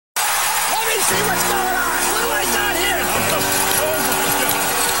see what's going on. What do I got here?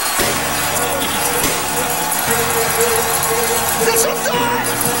 This'll do it!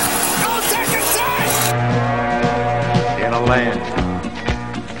 Don't take it, size! In a land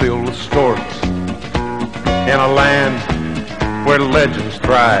filled with stories, in a land where legends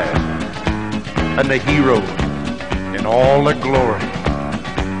thrive, and the heroes in all their glory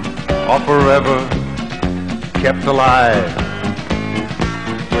are forever kept alive.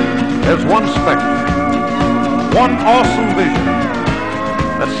 There's one spectre, one awesome vision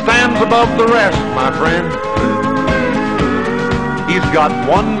that stands above the rest, my friend. He's got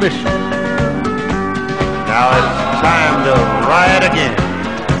one mission. Now it's time to ride again.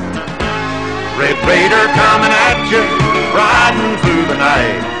 Red Raider coming at you, riding through the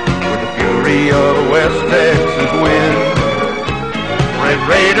night with the fury of the West Texas wind. Red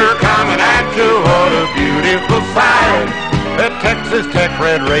Raider coming at you, what a beautiful sight. That Texas Tech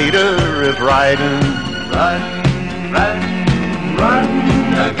Red Raider is riding, riding, riding,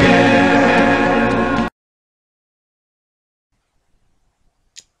 riding again.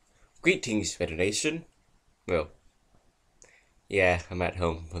 Greetings, Federation. Well, yeah, I'm at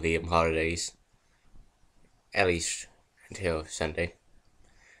home for the holidays. At least until Sunday.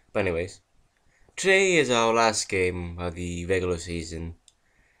 But anyways, today is our last game of the regular season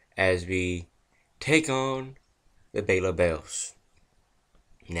as we take on the Baylor Bears.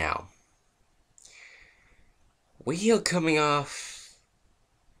 Now, we are coming off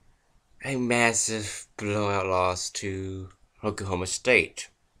a massive blowout loss to Oklahoma State.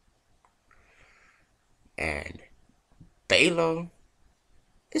 And Baylor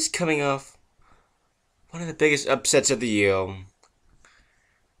is coming off one of the biggest upsets of the year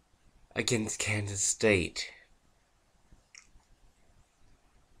against Kansas State.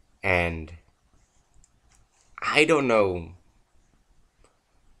 And I don't know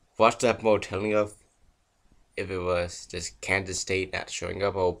what's that more telling of, if it was just Kansas State not showing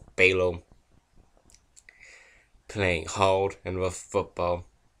up or Baylor playing hard and rough football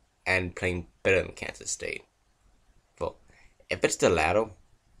and playing better than Kansas State. Well, if it's the latter,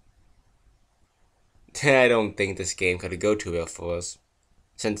 I don't think this game could go too well for us,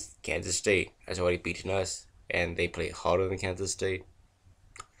 since Kansas State has already beaten us and they play harder than Kansas State.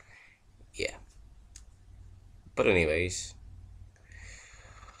 Yeah. But anyways,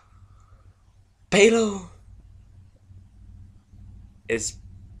 Baylor is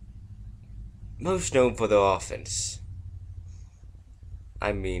most known for their offense.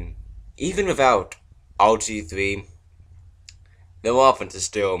 I mean, even without RG3, their offense is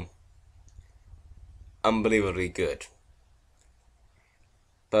still unbelievably good.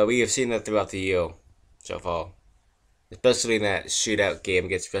 But we have seen that throughout the year so far, especially in that shootout game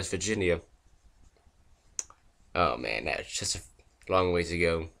against West Virginia. Oh man, that's just a long ways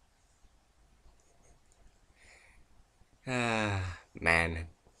ago. Man.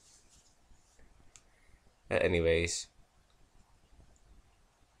 Anyways,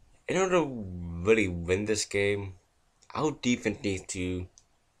 in order to really win this game, our defense needs to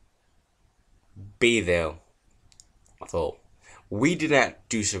be there. Although, we did not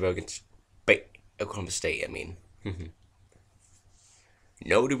do so well against Oklahoma State, I mean.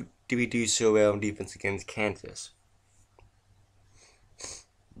 Nor did we do so well on defense against Kansas.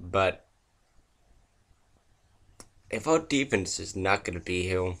 But if our defense is not going to be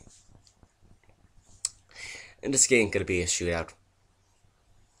here, and this game going to be a shootout.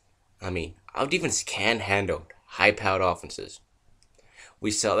 I mean, our defense can handle high-powered offenses. We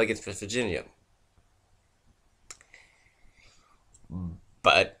saw it against West Virginia.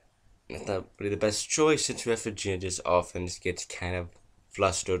 But it's not really the best choice since West Virginia's offense gets kind of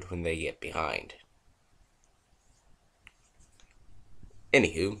flustered when they get behind.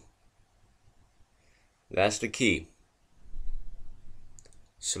 Anywho, that's the key.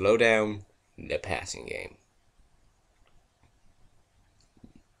 Slow down the passing game.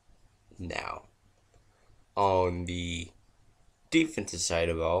 Now, on the defensive side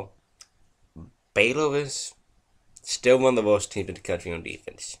of all, Baylor is still one of the worst teams in the country on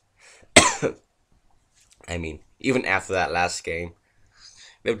defense. I mean, even after that last game,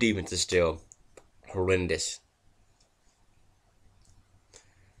 their defense is still horrendous.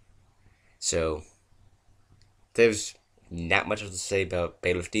 So, there's not much to say about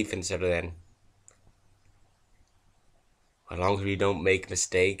Baylor's defense other than as long as we don't make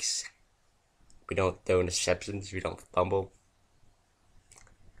mistakes, we don't throw interceptions, we don't fumble,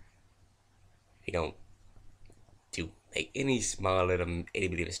 we don't make any small little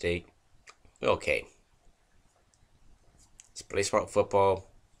itty-bitty mistake, we're okay. Let's play smart football.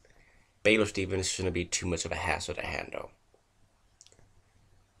 Baylor's defense shouldn't be too much of a hassle to handle.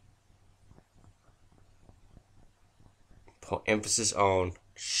 put emphasis on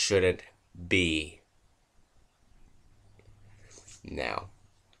shouldn't be. Now,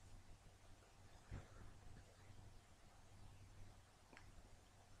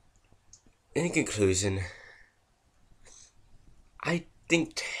 in conclusion, I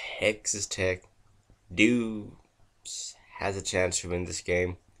think Texas Tech has a chance to win this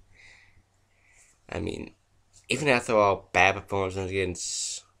game. I mean, even after all bad performances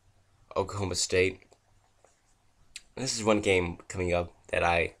against Oklahoma State, this is one game coming up that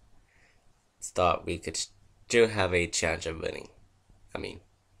I thought we could still have a chance of winning. I mean,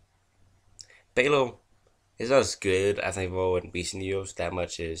 Baylor is not as good as they were in recent years. That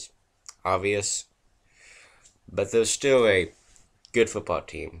much is obvious. But they're still a good football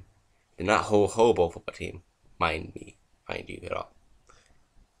team. They're not a horrible football team, mind you at all.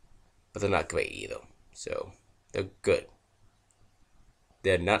 But they're not great either. So, they're good.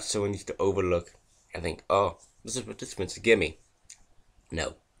 They're not someone you to overlook and think, oh, this one's a gimme.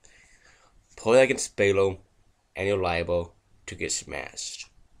 No. Play against Baylor and you're liable to get smashed.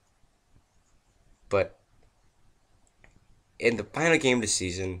 But in the final game of the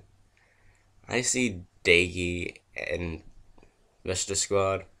season, I see Daggy and the rest of the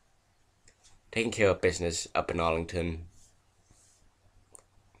squad taking care of business up in Arlington,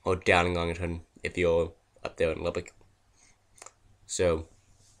 or down in Arlington if you're up there in Lubbock. So,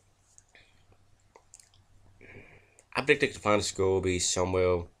 I predict the final score will be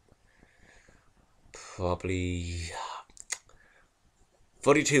somewhere probably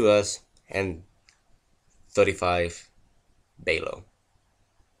 42 us and 35 Baylor.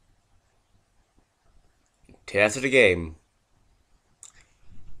 Till after the game,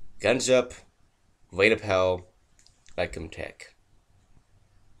 guns up, wait up hell, like Tech.